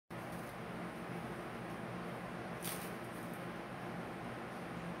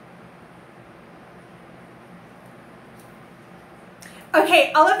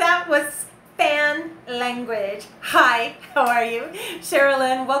Okay, all of that was fan language. Hi, how are you?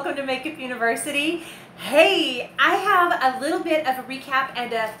 Sherilyn, welcome to Makeup University. Hey, I have a little bit of a recap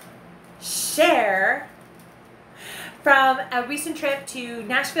and a share from a recent trip to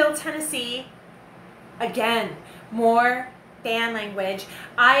Nashville, Tennessee. Again, more fan language.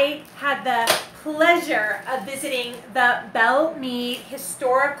 I had the pleasure of visiting the Belle Meade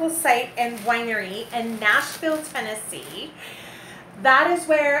Historical Site and Winery in Nashville, Tennessee. That is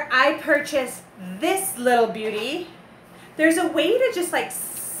where I purchased this little beauty. There's a way to just like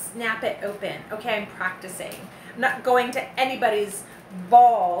snap it open. Okay, I'm practicing. I'm not going to anybody's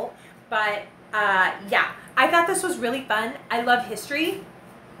ball, but yeah, I thought this was really fun. I love history.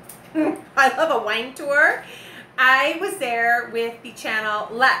 I love a wine tour. I was there with the channel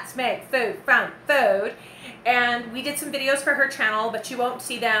Let's Make Food from Food, and we did some videos for her channel, but you won't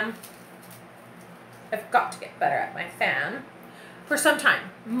see them. I've got to get better at my fan. For some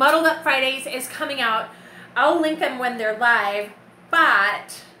time. Muddled Up Fridays is coming out. I'll link them when they're live,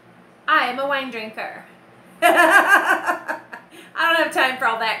 but I am a wine drinker. I don't have time for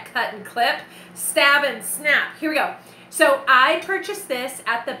all that cut and clip, stab and snap. Here we go. So I purchased this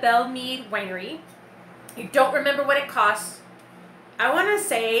at the Belle Meade Winery. I don't remember what it costs. I want to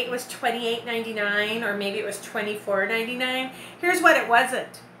say it was $28.99 or maybe it was $24.99. Here's what it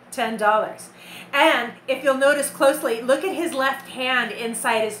wasn't. $10. And if you'll notice closely, look at his left hand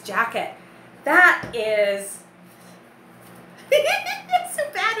inside his jacket. That is I'm so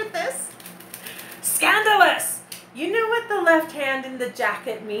bad at this. Scandalous. You know what the left hand in the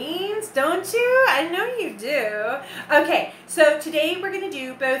jacket means, don't you? I know you do. Okay, so today we're going to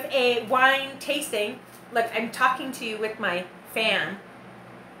do both a wine tasting. Look, I'm talking to you with my fan.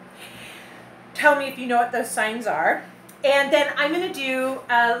 Tell me if you know what those signs are. And then I'm going to do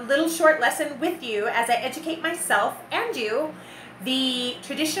a little short lesson with you as I educate myself and you, the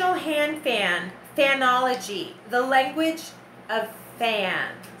traditional hand fan, fanology, the language of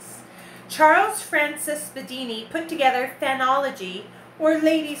fans. Charles Francis Bedini put together fanology, or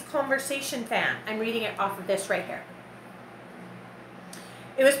ladies' conversation fan. I'm reading it off of this right here.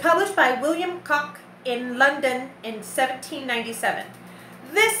 It was published by William Koch in London in 1797.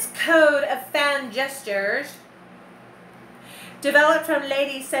 This code of fan gestures developed from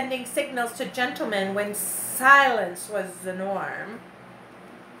ladies sending signals to gentlemen when silence was the norm.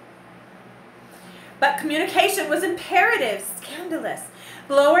 But communication was imperative. Scandalous.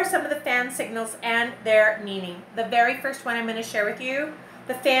 Below are some of the fan signals and their meaning. The very first one I'm going to share with you,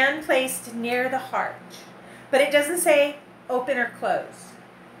 the fan placed near the heart. But it doesn't say open or close.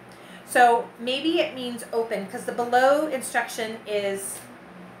 So maybe it means open because the below instruction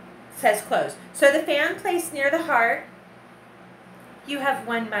says close. So the fan placed near the heart. You have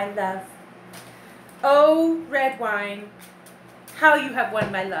won my love. Oh, red wine, how you have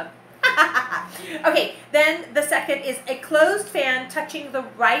won my love. Okay, then the second is a closed fan touching the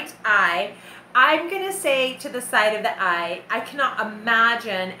right eye. I'm going to say to the side of the eye. I cannot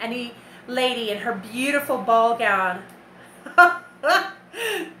imagine any lady in her beautiful ball gown.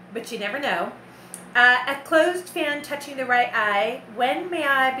 But you never know. A closed fan touching the right eye. When may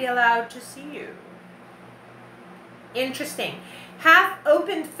I be allowed to see you? Interesting. Half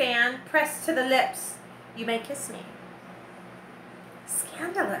open fan pressed to the lips. You may kiss me.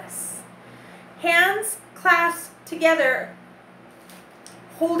 Scandalous. Hands clasped together,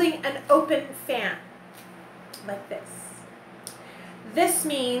 holding an open fan. Like this. This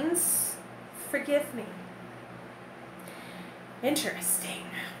means forgive me. Interesting.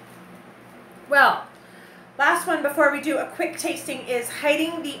 Well, last one before we do a quick tasting is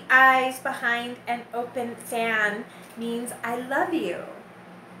hiding the eyes behind an open fan means I love you.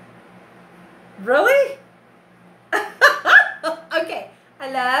 Really? Okay,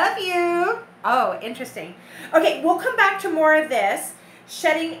 I love you. Oh, interesting. Okay, we'll come back to more of this.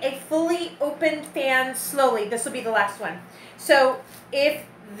 Shutting a fully opened fan slowly. This will be the last one. So if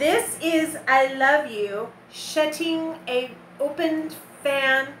this is I love you, shutting a opened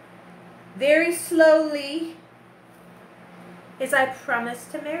fan very slowly is I promise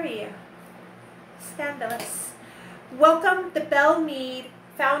to marry you. Scandalous. Welcome the Belle Meade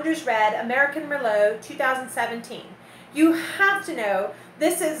Founders Red American Merlot 2017. You have to know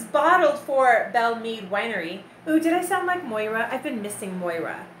this is bottled for Belle Meade Winery. Ooh, did I sound like Moira? I've been missing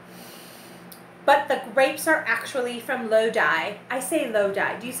Moira. But the grapes are actually from Lodi. I say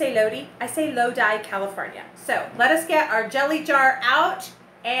Lodi. Do you say Lodi? I say Lodi, California. So let us get our jelly jar out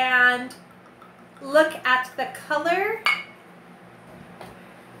and look at the color.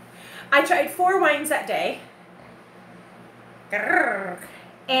 I tried 4 wines that day.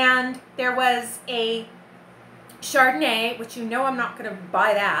 And there was a Chardonnay, which you know I'm not going to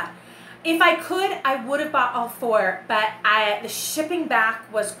buy that. If I could, I would have bought all 4, but the shipping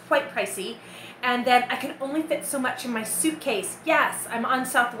back was quite pricey. And then I can only fit so much in my suitcase. Yes, I'm on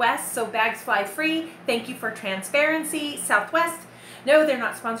Southwest, so bags fly free. Thank you for transparency, Southwest. No, they're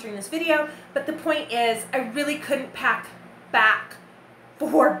not sponsoring this video, but the point is I really couldn't pack back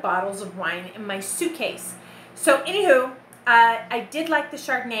 4 bottles of wine in my suitcase. So anywho, I did like the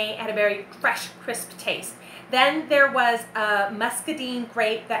Chardonnay. It had a very fresh, crisp taste. Then there was a muscadine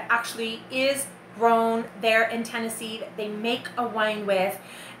grape that actually is grown there in Tennessee that they make a wine with,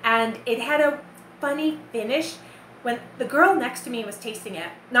 and it had a funny finish when the girl next to me was tasting it.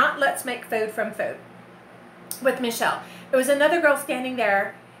 Not Let's Make Food from Food with Michelle. It was another girl standing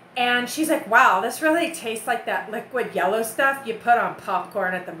there, and she's like, wow, this really tastes like that liquid yellow stuff you put on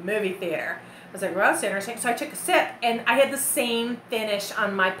popcorn at the movie theater. I was like, well, that's interesting. So I took a sip, and I had the same finish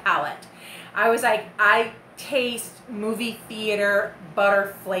on my palate. I was like, I taste movie theater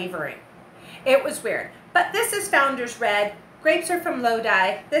butter flavoring. It was weird. But this is Founder's Red. Grapes are from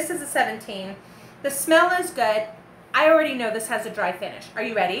Lodi. This is a 17. The smell is good. I already know this has a dry finish. Are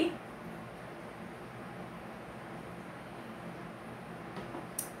you ready?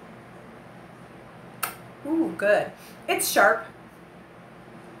 Ooh, good. It's sharp.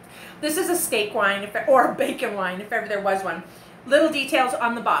 This is a steak wine or a bacon wine, if ever there was one. Little details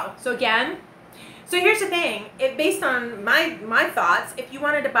on the bottle. So again, so here's the thing. Based on my thoughts, if you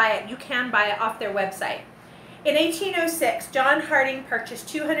wanted to buy it, you can buy it off their website. In 1806, John Harding purchased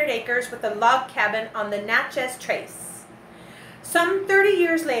 200 acres with a log cabin on the Natchez Trace. Some 30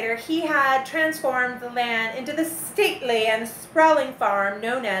 years later, he had transformed the land into the stately and sprawling farm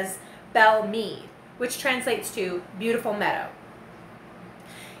known as Belle Meade, which translates to beautiful meadow.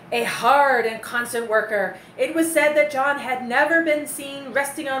 A hard and constant worker, it was said that John had never been seen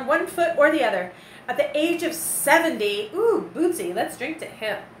resting on one foot or the other. At the age of 70, ooh, Bootsy, let's drink to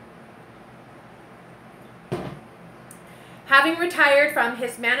him. Having retired from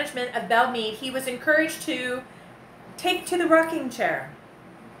his management of Belle Meade, he was encouraged to take to the rocking chair.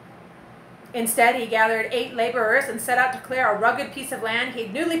 Instead, he gathered 8 laborers and set out to clear a rugged piece of land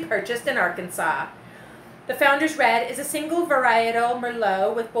he'd newly purchased in Arkansas. The Founder's Red is a single varietal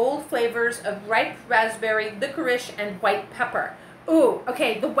Merlot with bold flavors of ripe raspberry, licorice, and white pepper. Ooh,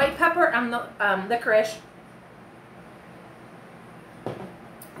 okay, the white pepper and the licorice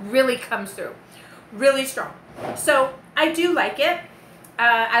really comes through. Really strong. So I do like it.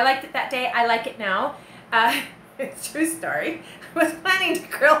 I liked it that day. I like it now. It's a true story. I was planning to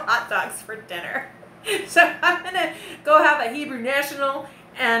grill hot dogs for dinner. So I'm going to go have a Hebrew National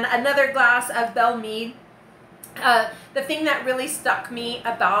and another glass of Belle Meade. The thing that really stuck me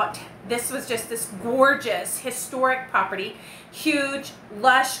about this was just this gorgeous historic property. Huge,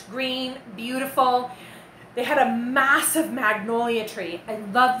 lush, green, beautiful. They had a massive magnolia tree. I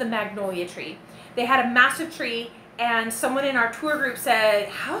love the magnolia tree. They had a massive tree, and someone in our tour group said,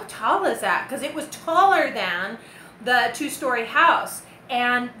 how tall is that? Because it was taller than the 2-story house.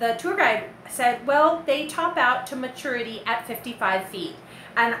 And the tour guide said, well, they top out to maturity at 55 feet.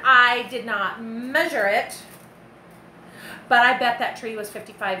 And I did not measure it, but I bet that tree was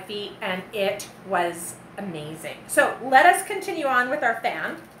 55 feet, and it was amazing. So let us continue on with our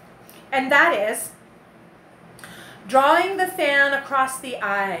fan, and that is drawing the fan across the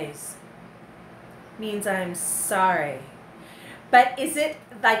eyes. Means I'm sorry. But is it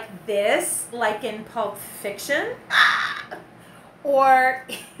like this, like in Pulp Fiction? Or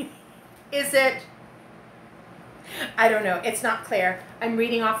is it, I don't know, it's not clear. I'm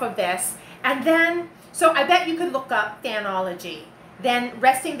reading off of this. And then, so I bet you could look up fanology. Then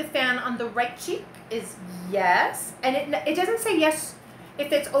resting the fan on the right cheek is yes. And it doesn't say yes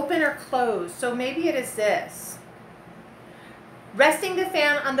if it's open or closed, so maybe it is this. Resting the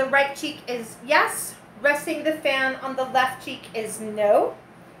fan on the right cheek is yes. Resting the fan on the left cheek is no.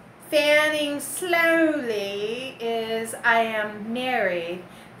 Fanning slowly is I am married.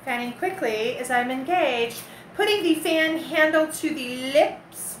 Fanning quickly is I'm engaged. Putting the fan handle to the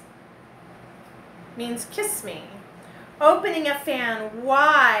lips means kiss me. Opening a fan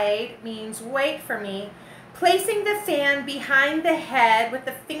wide means wait for me. Placing the fan behind the head with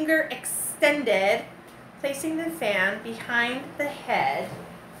the finger extended. Placing the fan behind the head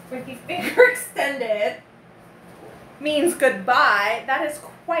with the finger extended means goodbye. That is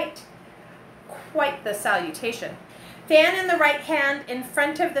quite the salutation. Fan in the right hand in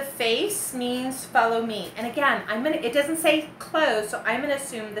front of the face means follow me. And again, it doesn't say close, so I'm gonna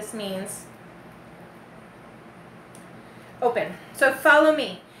assume this means open. So follow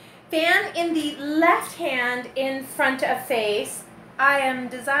me. Fan in the left hand in front of face. I am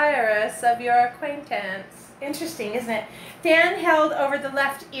desirous of your acquaintance. Interesting, isn't it? Fan held over the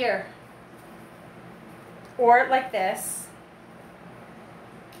left ear. Or like this.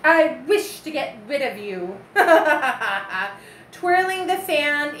 I wish to get rid of you. Twirling the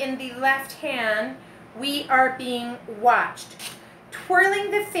fan in the left hand, we are being watched.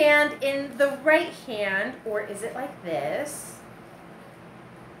 Twirling the fan in the right hand, or is it like this?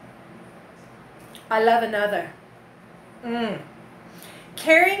 I love another.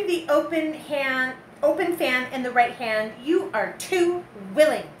 Carrying the open fan in the right hand, you are too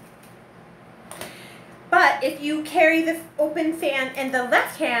willing. But if you carry the open fan in the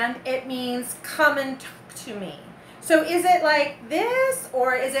left hand, it means come and talk to me. So is it like this,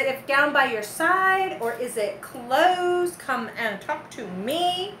 or is it if down by your side, or is it close, come and talk to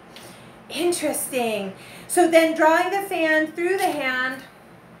me? Interesting. So then drawing the fan through the hand,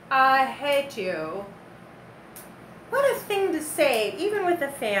 I hate you. What a thing to say, even with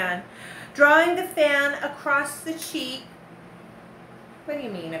a fan. Drawing the fan across the cheek. What do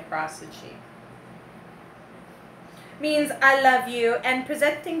you mean across the cheek? Means I love you, and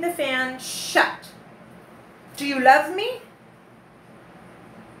presenting the fan shut. Do you love me?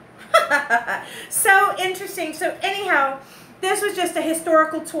 So interesting. So anyhow, this was just a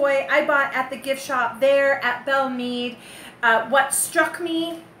historical toy I bought at the gift shop there at Belle Meade. What struck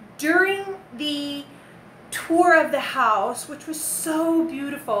me during the tour of the house, which was so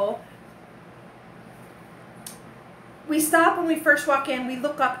beautiful, we stop when we first walk in, we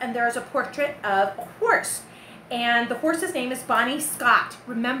look up, and there's a portrait of a horse. And the horse's name is Bonnie Scott.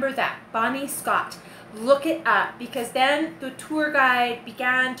 Remember that, Bonnie Scott. Look it up, because then the tour guide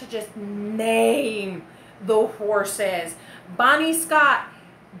began to just name the horses. Bonnie Scott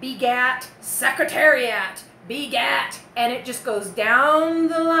begat Secretariat, begat, and it just goes down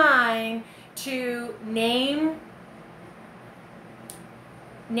the line to name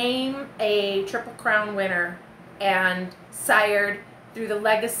a Triple Crown winner and sired through the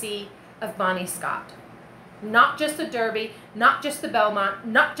legacy of Bonnie Scott. Not just the Derby, not just the Belmont,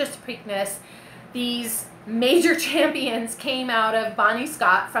 not just Preakness. These major champions came out of Bonnie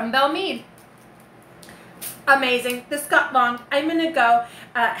Scott from Belle Meade. Amazing. This got long. I'm going to go.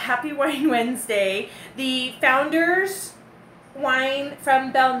 Happy Wine Wednesday. The Founders wine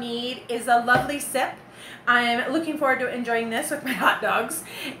from Belle Meade is a lovely sip. I'm looking forward to enjoying this with my hot dogs.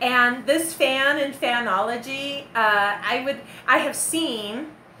 And this fan and fanology, I have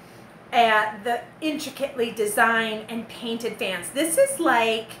seen the intricately designed and painted fans. This is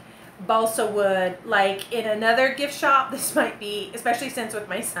like balsa wood. Like in another gift shop, this might be, especially since with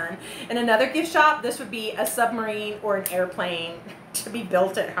my son, in another gift shop, this would be a submarine or an airplane to be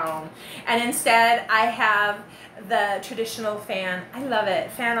built at home. And instead, I have the traditional fan. I love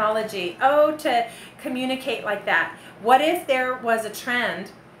it. Fanology. Oh, to communicate like that. What if there was a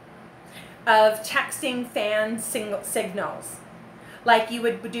trend of texting fan signals? Like you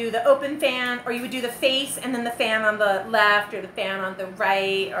would do the open fan, or you would do the face and then the fan on the left, or the fan on the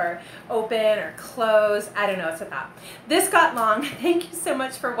right, or open or close. I don't know, it's a thought. This got long. Thank you so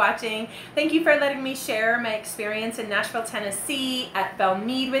much for watching. Thank you for letting me share my experience in Nashville, Tennessee at Belle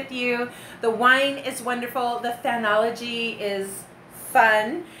Meade with you. The wine is wonderful. The fanology is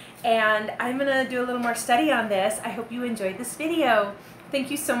fun. And I'm gonna do a little more study on this. I hope you enjoyed this video.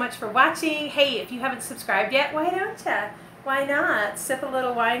 Thank you so much for watching. Hey, if you haven't subscribed yet, why don't you? Why not? Sip a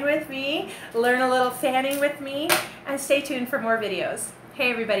little wine with me, learn a little fanning with me, and stay tuned for more videos.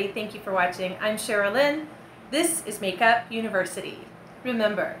 Hey everybody, thank you for watching. I'm Sherilyn. This is Makeup University.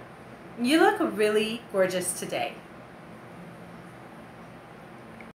 Remember, you look really gorgeous today.